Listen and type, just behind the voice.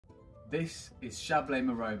This is Chablé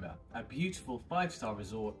Maroma, a beautiful 5-star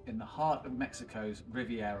resort in the heart of Mexico's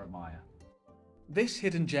Riviera Maya. This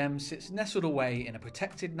hidden gem sits nestled away in a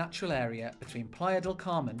protected natural area between Playa del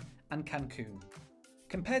Carmen and Cancun.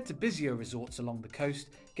 Compared to busier resorts along the coast,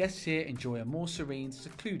 guests here enjoy a more serene,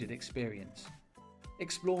 secluded experience.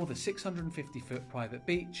 Explore the 650-foot private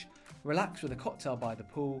beach, relax with a cocktail by the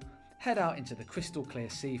pool, head out into the crystal clear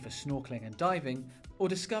sea for snorkeling and diving, or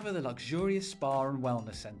discover the luxurious spa and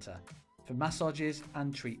wellness centre for massages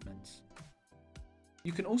and treatments.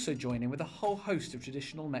 You can also join in with a whole host of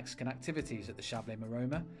traditional Mexican activities at the Chablé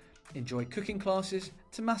Maroma. Enjoy cooking classes,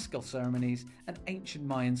 Temazcal ceremonies and ancient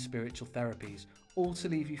Mayan spiritual therapies, all to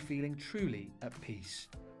leave you feeling truly at peace.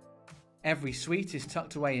 Every suite is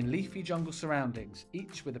tucked away in leafy jungle surroundings,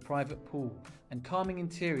 each with a private pool and calming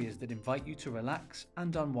interiors that invite you to relax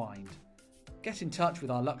and unwind. Get in touch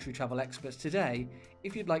with our luxury travel experts today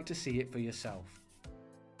if you'd like to see it for yourself.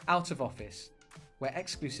 Out of Office, where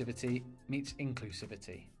exclusivity meets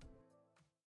inclusivity.